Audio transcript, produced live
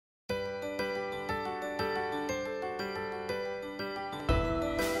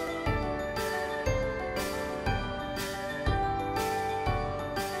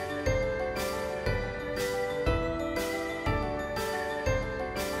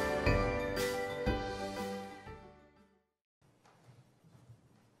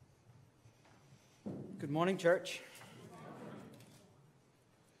Good morning, church.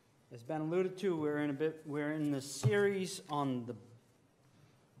 As been alluded to, we're in the series on the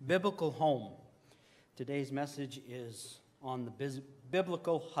biblical home. Today's message is on the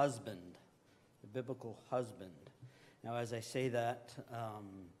biblical husband. The biblical husband. Now, as I say that,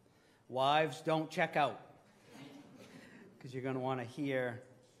 wives, don't check out, because you're going to want to hear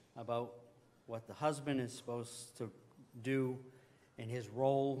about what the husband is supposed to do and his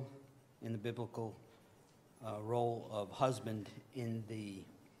role in the biblical role of husband in the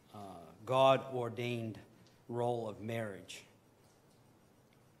God-ordained role of marriage.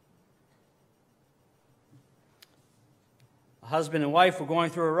 A husband and wife were going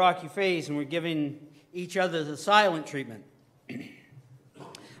through a rocky phase and were giving each other the silent treatment.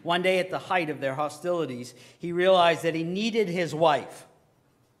 One day at the height of their hostilities, he realized that he needed his wife.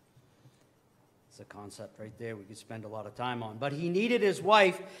 It's a concept right there we could spend a lot of time on. But he needed his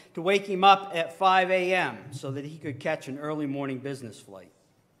wife to wake him up at 5 a.m. so that he could catch an early morning business flight.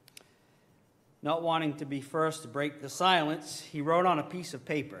 Not wanting to be first to break the silence, he wrote on a piece of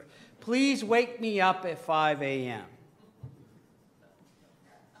paper, "Please wake me up at 5 a.m.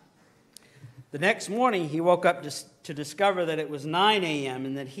 The next morning, he woke up to discover that it was 9 a.m.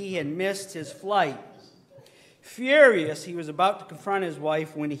 and that he had missed his flight. Furious, he was about to confront his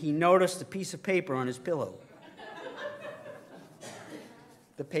wife when he noticed a piece of paper on his pillow.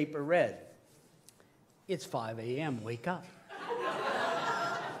 The paper read, "It's 5 a.m., wake up."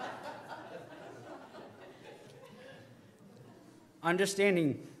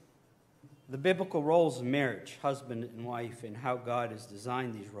 Understanding the biblical roles of marriage, husband and wife, and how God has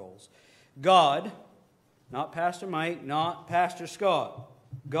designed these roles. God, not Pastor Mike, not Pastor Scott,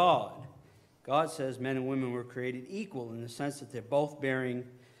 God says men and women were created equal in the sense that they're both bearing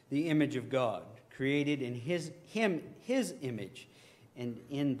the image of God, created in His image. And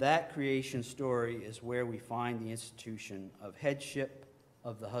in that creation story is where we find the institution of headship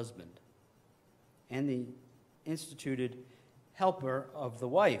of the husband and the instituted helper of the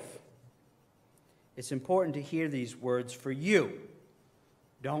wife. It's important to hear these words for you.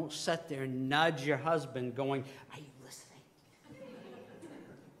 Don't sit there and nudge your husband going, "Are you listening?"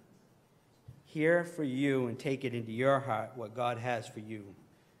 Hear for you and take it into your heart what God has for you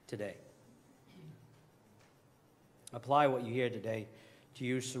today. Apply what you hear today to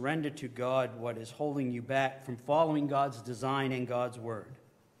you. Surrender to God what is holding you back from following God's design and God's word.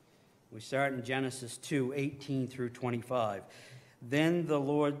 We start in Genesis 2:18 through 25. Then the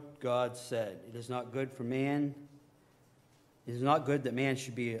Lord God said, It is not good that man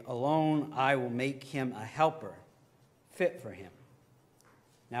should be alone. I will make him a helper fit for him.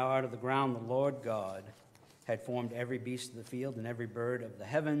 Now out of the ground the Lord God had formed every beast of the field and every bird of the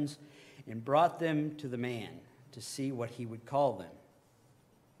heavens and brought them to the man to see what he would call them.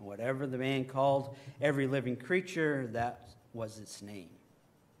 And whatever the man called every living creature, that was its name.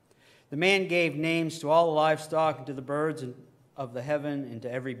 The man gave names to all the livestock and to the birds of the heaven and to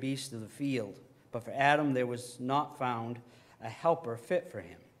every beast of the field. But for Adam there was not found a helper fit for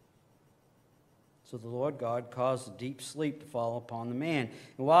him. So the Lord God caused a deep sleep to fall upon the man.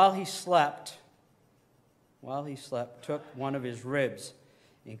 And while he slept, took one of his ribs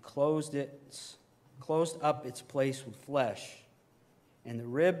and closed up its place with flesh. And the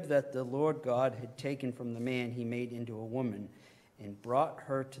rib that the Lord God had taken from the man he made into a woman and brought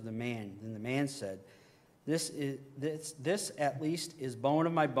her to the man. Then the man said, This at least is bone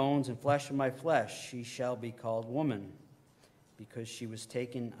of my bones and flesh of my flesh. She shall be called woman, because she was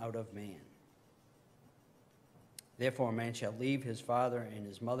taken out of man. Therefore a man shall leave his father and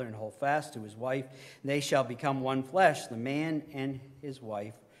his mother and hold fast to his wife. They shall become one flesh. The man and his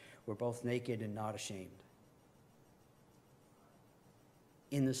wife were both naked and not ashamed.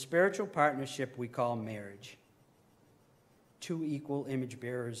 In the spiritual partnership we call marriage, two equal image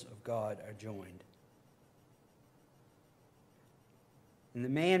bearers of God are joined. And the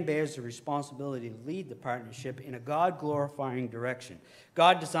man bears the responsibility to lead the partnership in a God-glorifying direction.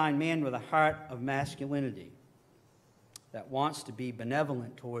 God designed man with a heart of masculinity that wants to be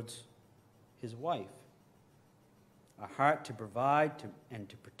benevolent towards his wife, a heart to provide and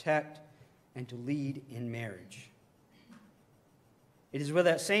to protect and to lead in marriage. It is with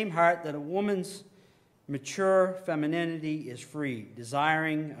that same heart that a woman's mature femininity is free,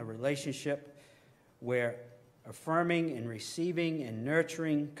 desiring a relationship where affirming and receiving and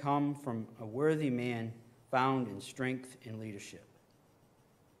nurturing come from a worthy man found in strength and leadership.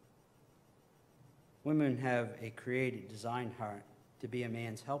 Women have a created, designed heart to be a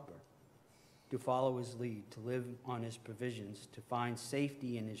man's helper, to follow his lead, to live on his provisions, to find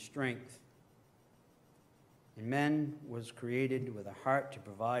safety in his strength. And man was created with a heart to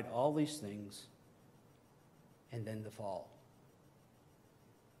provide all these things and then the fall.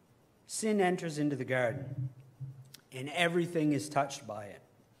 Sin enters into the garden, and everything is touched by it.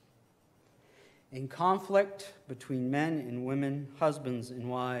 In conflict between men and women, husbands and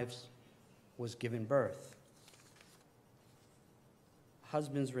wives, was given birth. A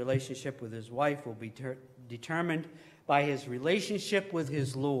husband's relationship with his wife will be determined by his relationship with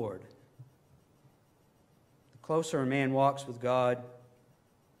his Lord. The closer a man walks with God,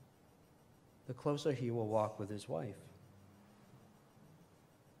 the closer he will walk with his wife.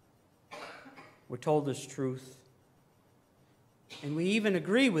 We're told this truth, and we even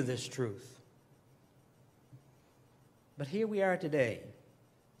agree with this truth. But here we are today,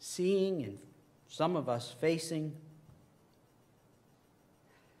 seeing and some of us facing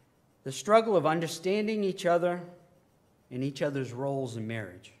the struggle of understanding each other and each other's roles in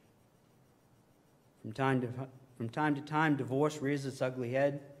marriage. From time to time, divorce rears its ugly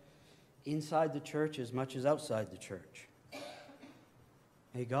head inside the church as much as outside the church.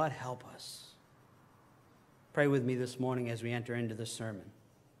 May God help us. Pray with me this morning as we enter into this sermon.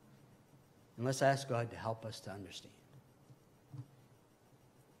 And let's ask God to help us to understand.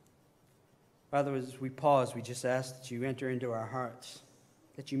 Father, as we pause, we just ask that you enter into our hearts,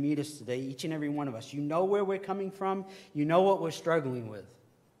 that you meet us today, each and every one of us. You know where we're coming from. You know what we're struggling with.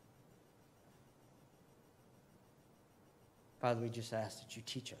 Father, we just ask that you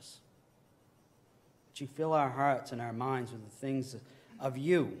teach us, that you fill our hearts and our minds with the things of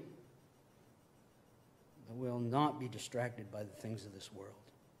you, that we'll not be distracted by the things of this world.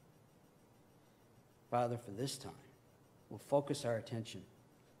 Father, for this time, we'll focus our attention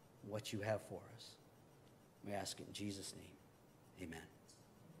on what you have for us. We ask it in Jesus' name. Amen.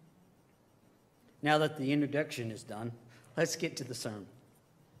 Now that the introduction is done, let's get to the sermon.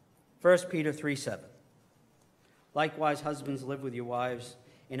 1 Peter 3:7. Likewise, husbands, live with your wives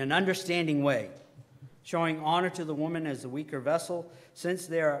in an understanding way, showing honor to the woman as the weaker vessel, since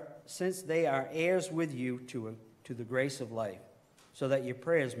they are heirs with you to the grace of life, so that your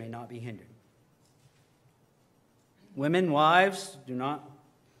prayers may not be hindered. Women, wives, do not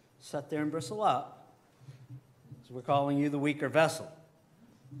sit there and bristle up. So we're calling you the weaker vessel.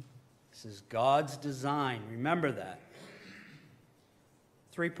 This is God's design. Remember that.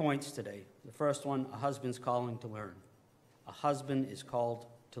 3 points today. The first one, a husband's calling to learn. A husband is called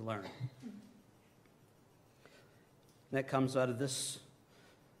to learn. That comes out of this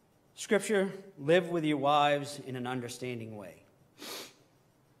scripture, live with your wives in an understanding way.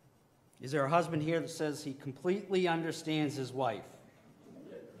 Is there a husband here that says he completely understands his wife?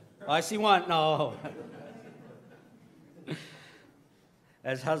 I see one. No.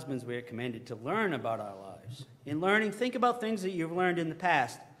 As husbands, we are commanded to learn about our lives. In learning, think about things that you've learned in the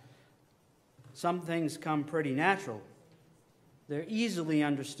past. Some things come pretty natural. They're easily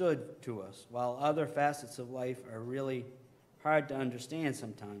understood to us, while other facets of life are really hard to understand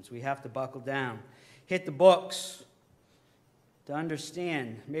sometimes. We have to buckle down, hit the books to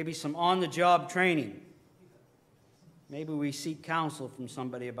understand, maybe some on-the-job training. Maybe we seek counsel from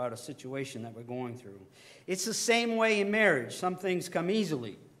somebody about a situation that we're going through. It's the same way in marriage. Some things come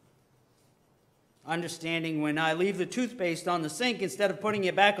easily. Understanding when I leave the toothpaste on the sink instead of putting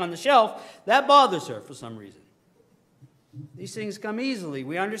it back on the shelf, that bothers her for some reason. These things come easily.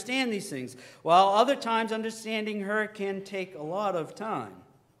 We understand these things. While other times understanding her can take a lot of time.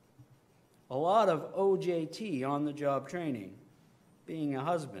 A lot of OJT, on-the-job training. Being a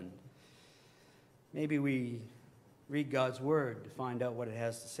husband. Maybe we read God's word to find out what it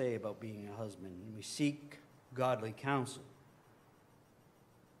has to say about being a husband. And we seek godly counsel.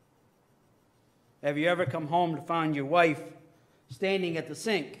 Have you ever come home to find your wife standing at the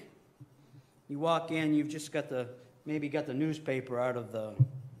sink? You walk in, you've just maybe got the newspaper out of the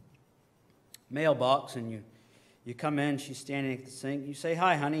mailbox, and you come in, she's standing at the sink. You say,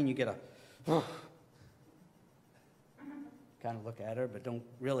 "Hi, honey," and you get a kind of look at her, but don't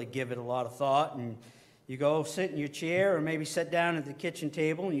really give it a lot of thought. And you go sit in your chair, or maybe sit down at the kitchen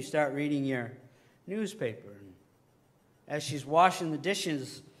table, and you start reading your newspaper. And as she's washing the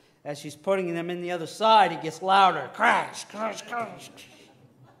dishes, as she's putting them in the other side, it gets louder. Crash, crash, crash.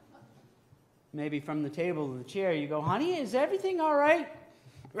 Maybe from the table to the chair, you go, "Honey, is everything all right?"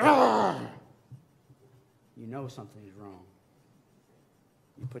 You know something's wrong.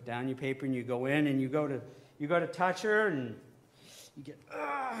 You put down your paper and you go in and you go to touch her and you get,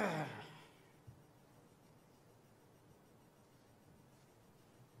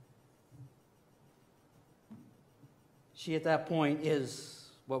 She at that point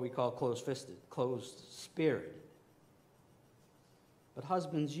is what we call closed-fisted, closed-spirited. But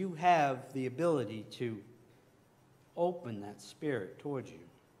husbands, you have the ability to open that spirit towards you.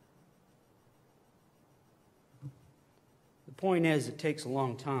 point is, it takes a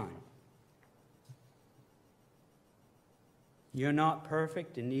long time. You're not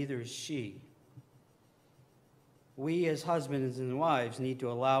perfect, and neither is she. We as husbands and wives need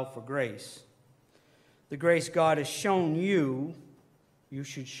to allow for grace. The grace God has shown you, you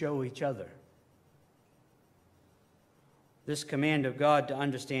should show each other. This command of God to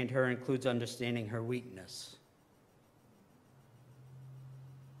understand her includes understanding her weakness.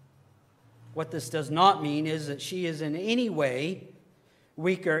 What this does not mean is that she is in any way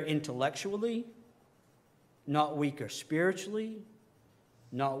weaker intellectually, not weaker spiritually,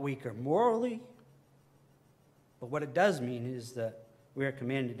 not weaker morally. But what it does mean is that we are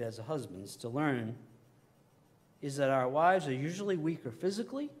commanded as husbands to learn is that our wives are usually weaker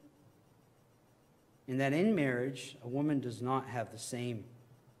physically, and that in marriage, a woman does not have the same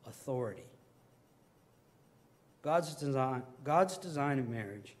authority. God's design of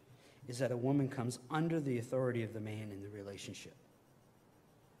marriage is that a woman comes under the authority of the man in the relationship.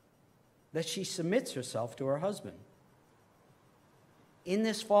 That she submits herself to her husband. In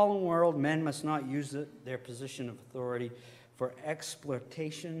this fallen world, men must not use their position of authority for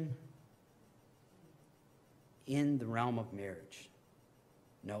exploitation in the realm of marriage.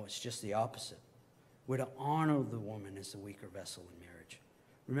 No, it's just the opposite. We're to honor the woman as the weaker vessel in marriage.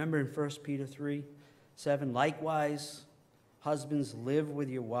 Remember in 1 Peter 3:7, likewise, husbands, live with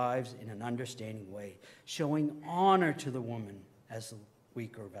your wives in an understanding way, showing honor to the woman as the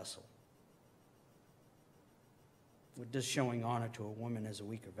weaker vessel. What does showing honor to a woman as a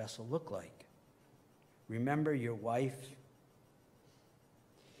weaker vessel look like? Remember your wife.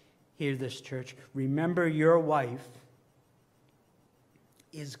 Hear this, church. Remember your wife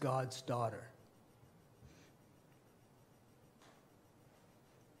is God's daughter.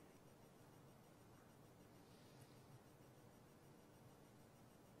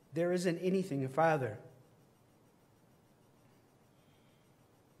 There isn't anything a father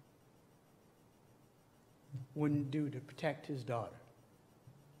wouldn't do to protect his daughter.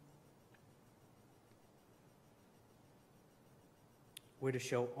 We're to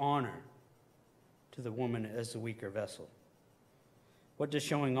show honor to the woman as the weaker vessel. What does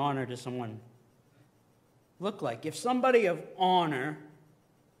showing honor to someone look like? If somebody of honor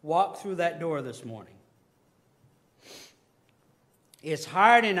walked through that door this morning, it's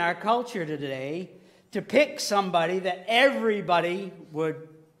hard in our culture today to pick somebody that everybody would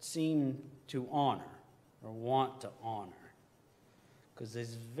seem to honor or want to honor, because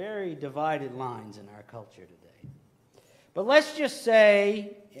there's very divided lines in our culture today. But let's just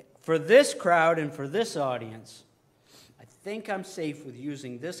say, for this crowd and for this audience, I think I'm safe with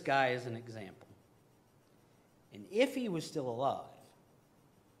using this guy as an example. And if he was still alive,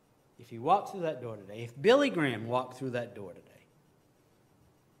 if he walked through that door today, if Billy Graham walked through that door today,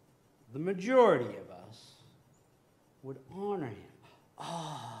 the majority of us would honor him.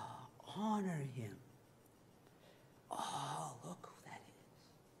 Honor him. Look who that is.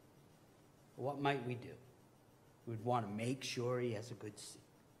 What might we do? We'd want to make sure he has a good seat.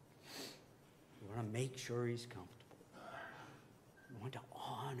 We want to make sure he's comfortable. We want to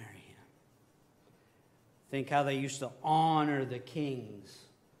honor him. Think how they used to honor the kings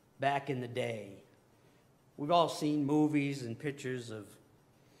back in the day. We've all seen movies and pictures of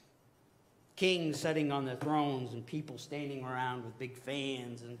kings sitting on their thrones and people standing around with big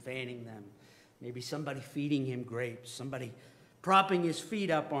fans and fanning them. Maybe somebody feeding him grapes, somebody propping his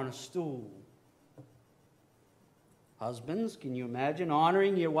feet up on a stool. Husbands, can you imagine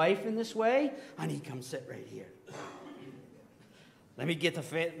honoring your wife in this way? Honey, come sit right here. Let me get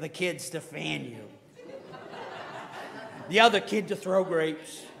the kids to fan you. The other kid to throw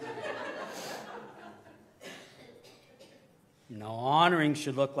grapes. No, honoring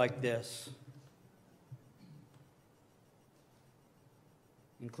should look like this.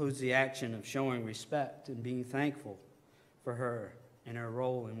 Includes the action of showing respect and being thankful for her and her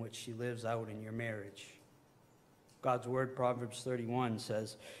role in which she lives out in your marriage. God's word, Proverbs 31,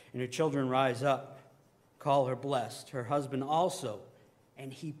 says, and her children rise up, call her blessed, her husband also,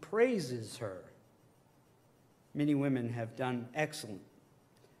 and he praises her. Many women have done excellent,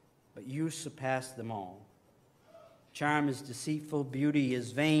 but you surpass them all. Charm is deceitful, beauty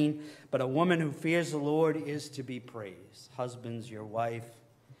is vain, but a woman who fears the Lord is to be praised. Husbands, your wife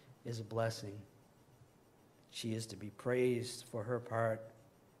is a blessing. She is to be praised for her part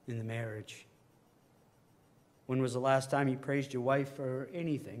in the marriage. When was the last time you praised your wife for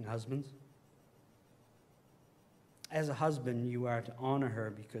anything, husbands? As a husband, you are to honor her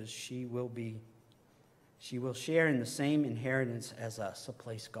because she will share in the same inheritance as us, a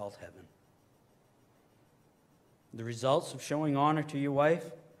place called heaven. The results of showing honor to your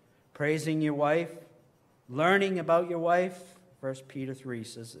wife, praising your wife, learning about your wife, 1 Peter 3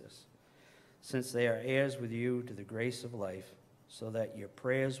 says this, since they are heirs with you to the grace of life, so that your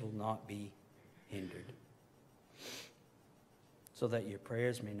prayers will not be hindered. So that your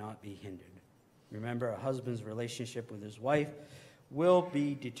prayers may not be hindered. Remember, a husband's relationship with his wife will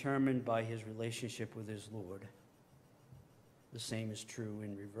be determined by his relationship with his Lord. The same is true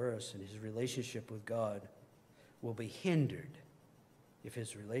in reverse, and his relationship with God will be hindered if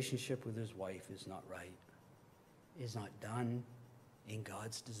his relationship with his wife is not right, is not done in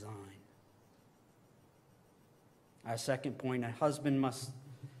God's design. Our second point, a husband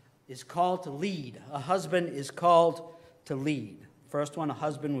is called to lead. A husband is called to lead. First one, a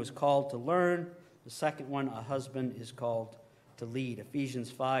husband was called to learn. The second one, a husband is called to lead.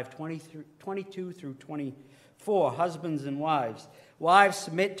 Ephesians 5:22 through 24, husbands and wives. Wives,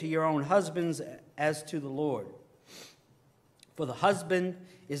 submit to your own husbands as to the Lord. For the husband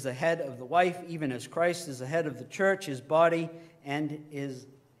is the head of the wife, even as Christ is the head of the church, his body, and is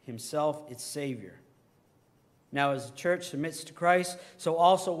himself its Savior. Now, as the church submits to Christ, so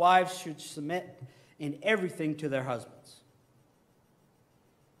also wives should submit in everything to their husbands.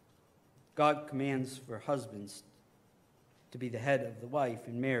 God commands for husbands to be the head of the wife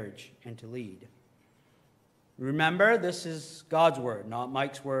in marriage and to lead. Remember, this is God's word, not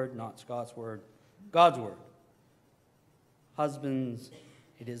Mike's word, not Scott's word, God's word. Husbands,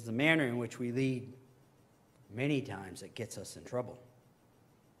 it is the manner in which we lead many times that gets us in trouble.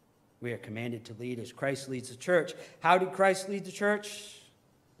 We are commanded to lead as Christ leads the church. How did Christ lead the church?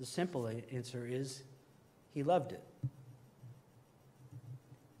 The simple answer is he loved it.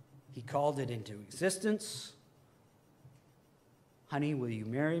 He called it into existence. Honey, will you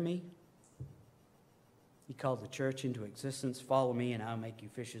marry me? He called the church into existence. Follow me and I'll make you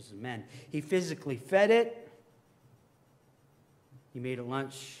fishers of men. He physically fed it. He made a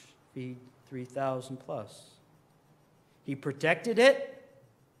lunch feed 3,000 plus. He protected it.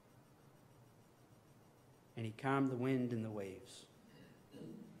 And he calmed the wind and the waves.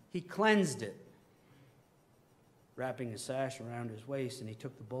 He cleansed it, wrapping a sash around his waist, and he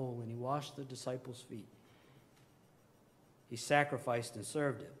took the bowl and he washed the disciples' feet. He sacrificed and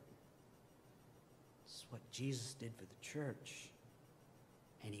served it. This is what Jesus did for the church.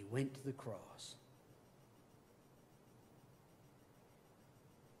 And he went to the cross.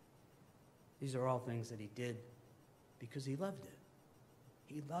 These are all things that he did because he loved it.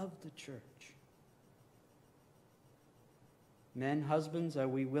 He loved the church. Men, husbands, are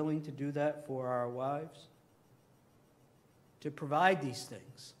we willing to do that for our wives? To provide these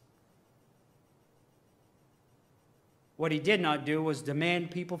things. What he did not do was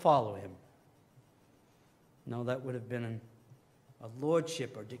demand people follow him. No, that would have been a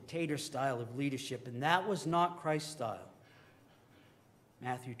lordship or dictator style of leadership, and that was not Christ's style.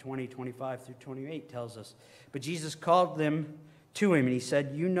 Matthew 20:25 through 28 tells us, but Jesus called them to him, and he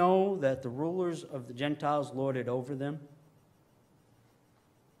said, you know that the rulers of the Gentiles lord it over them,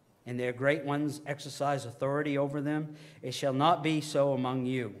 and their great ones exercise authority over them. It shall not be so among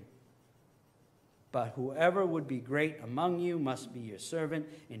you. But whoever would be great among you must be your servant,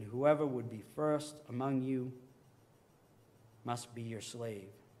 and whoever would be first among you must be your slave.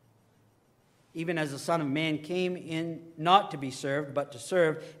 Even as the Son of Man came in not to be served, but to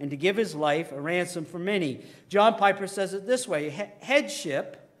serve, and to give his life a ransom for many. John Piper says it this way,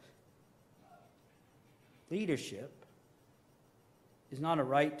 headship, leadership, is not a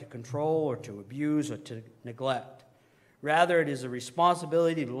right to control or to abuse or to neglect. Rather, it is a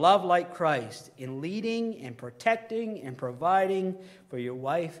responsibility to love like Christ in leading and protecting and providing for your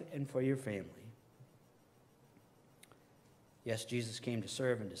wife and for your family. Yes, Jesus came to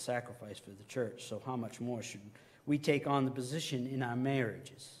serve and to sacrifice for the church, so how much more should we take on the position in our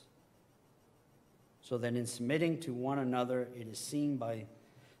marriages? So that in submitting to one another, it is seen by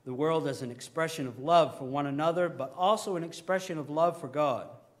the world as an expression of love for one another, but also an expression of love for God.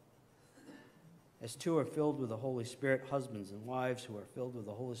 As two are filled with the Holy Spirit, husbands and wives who are filled with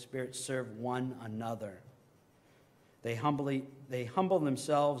the Holy Spirit serve one another. They humble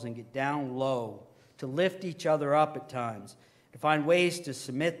themselves and get down low to lift each other up at times, to find ways to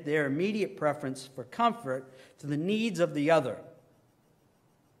submit their immediate preference for comfort to the needs of the other.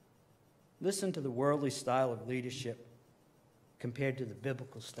 Listen to the worldly style of leadership compared to the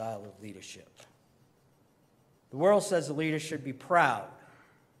biblical style of leadership. The world says the leader should be proud.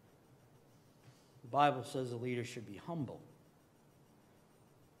 The Bible says the leader should be humble.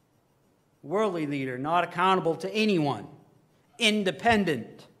 Worldly leader, not accountable to anyone,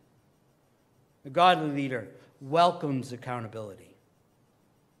 independent. The godly leader welcomes accountability.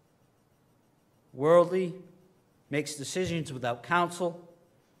 Worldly makes decisions without counsel.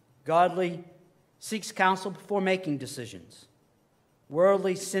 Godly seeks counsel before making decisions,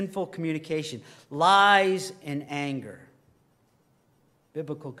 worldly, sinful communication, lies and anger,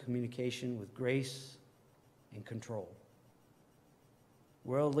 biblical communication with grace and control,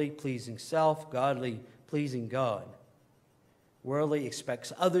 worldly, pleasing self, godly, pleasing God. Worldly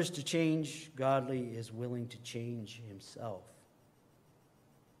expects others to change, godly is willing to change himself.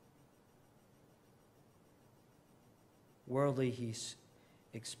 Worldly, he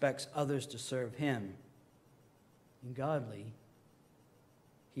expects others to serve him. And godly,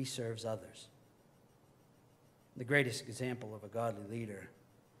 he serves others. The greatest example of a godly leader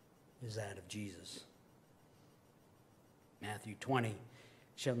is that of Jesus. Matthew 20,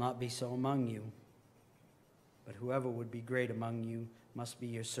 shall not be so among you, but whoever would be great among you must be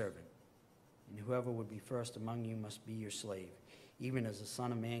your servant, and whoever would be first among you must be your slave, even as the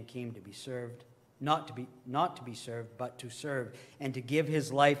Son of Man came to be served, not to be served, but to serve, and to give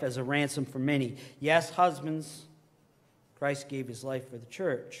his life as a ransom for many. Yes, husbands, Christ gave his life for the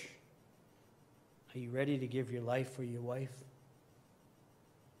church. Are you ready to give your life for your wife?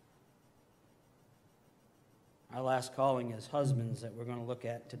 Our last calling as husbands that we're going to look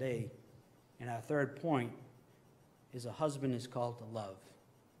at today, and our third point, is a husband is called to love.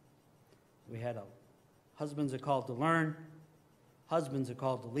 We had husbands are called to learn, husbands are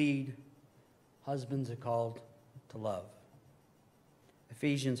called to lead, husbands are called to love.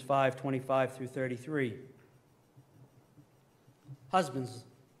 Ephesians 5:25 through 33. Husbands,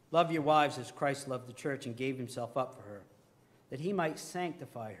 love your wives as Christ loved the church and gave himself up for her, that he might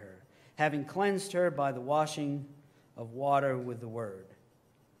sanctify her, having cleansed her by the washing of water with the word,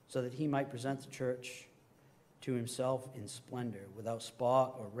 so that he might present the church to himself in splendor, without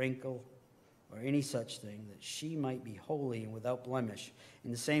spot or wrinkle or any such thing, that she might be holy and without blemish. In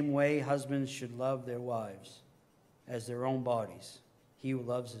the same way, husbands should love their wives as their own bodies. He who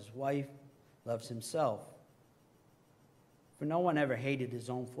loves his wife loves himself. For no one ever hated his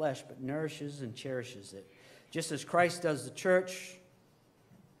own flesh, but nourishes and cherishes it, just as Christ does the church,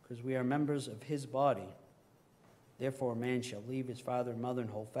 because we are members of his body. Therefore, a man shall leave his father and mother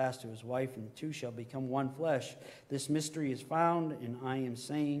and hold fast to his wife, and the two shall become one flesh. This mystery is profound, and I am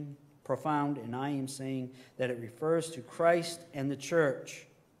saying that it refers to Christ and the church.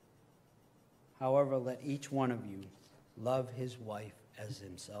 However, let each one of you love his wife as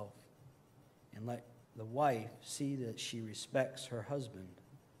himself, and let the wife see that she respects her husband.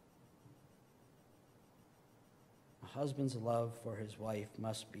 A husband's love for his wife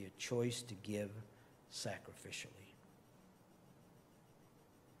must be a choice to give sacrificially.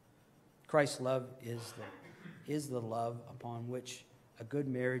 Christ's love is the love upon which a good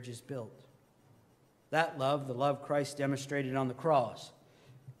marriage is built. That love, the love Christ demonstrated on the cross,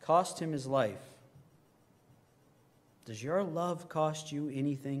 cost him his life. Does your love cost you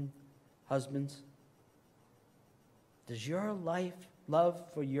anything, husbands? Does your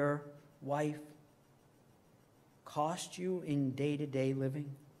love for your wife cost you in day-to-day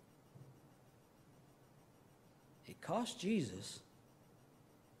living? It cost Jesus,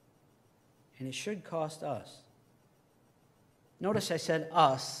 and it should cost us. Notice I said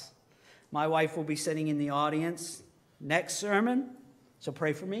us. My wife will be sitting in the audience next sermon, so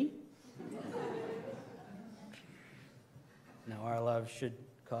pray for me. No, our love should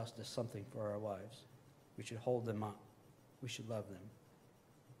cost us something for our wives. We should hold them up. We should love them.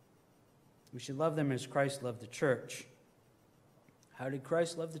 We should love them as Christ loved the church. How did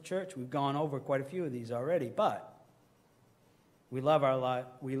Christ love the church? We've gone over quite a few of these already, but we love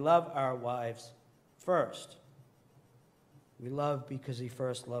our wives first. We love because he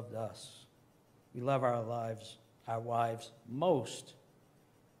first loved us. We love our wives most.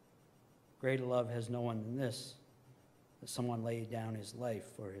 Greater love has no one than this, that someone laid down his life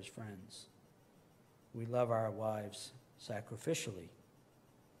for his friends. We love our wives sacrificially.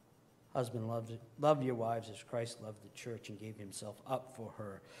 Husband, love your wives as Christ loved the church and gave himself up for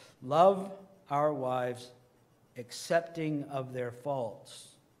her. Love our wives, accepting of their faults.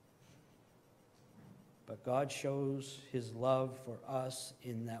 But God shows his love for us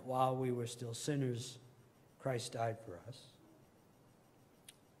in that while we were still sinners, Christ died for us.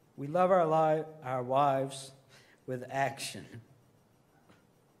 We love our wives with action.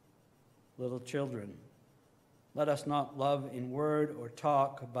 Little children, let us not love in word or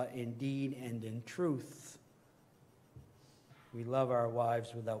talk, but in deed and in truth. We love our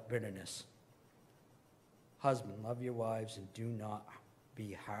wives without bitterness. Husband, love your wives and do not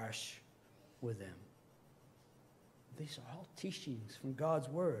be harsh with them. These are all teachings from God's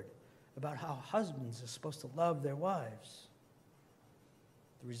word about how husbands are supposed to love their wives.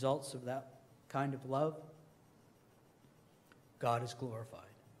 The results of that kind of love, God is glorified.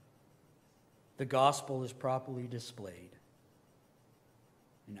 the gospel is properly displayed,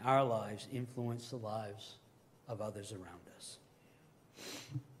 and our lives influence the lives of others around us.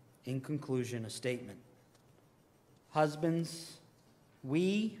 In conclusion, a statement. Husbands,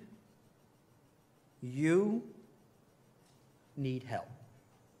 you need help.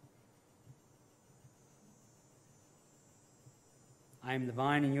 I am the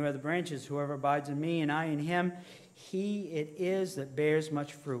vine and you are the branches. Whoever abides in me and I in him, he it is that bears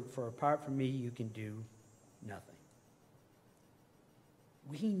much fruit. For apart from me, you can do nothing.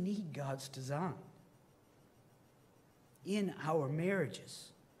 We need God's design in our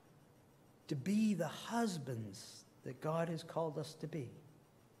marriages to be the husbands that God has called us to be.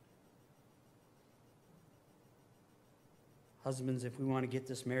 Husbands, if we want to get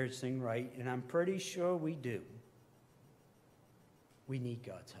this marriage thing right, and I'm pretty sure we do, we need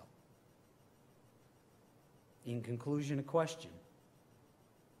God's help. In conclusion, a question.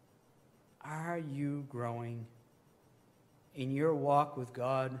 Are you growing in your walk with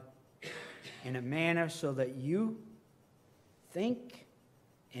God in a manner so that you think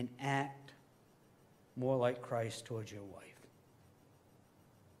and act more like Christ towards your wife?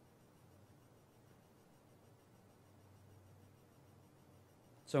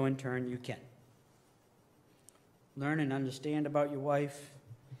 So in turn, you can learn and understand about your wife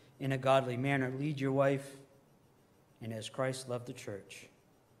in a godly manner. Lead your wife, and as Christ loved the church,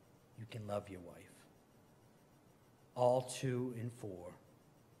 you can love your wife. All to and for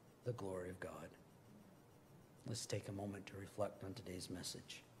the glory of God. Let's take a moment to reflect on today's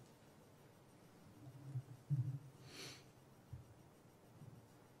message.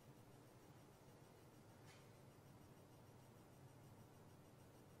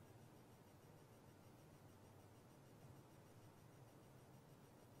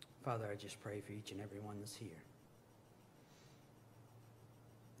 Father, I just pray for each and every one that's here,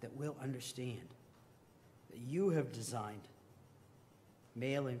 that we'll understand that you have designed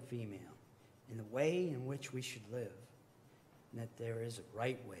male and female in the way in which we should live, and that there is a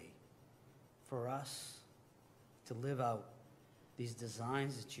right way for us to live out these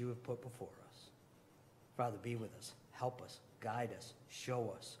designs that you have put before us. Father, be with us, help us, guide us,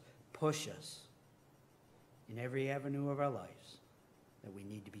 show us, push us in every avenue of our lives that we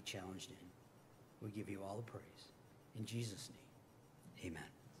need to be challenged in. We give you all the praise. In Jesus' name, amen.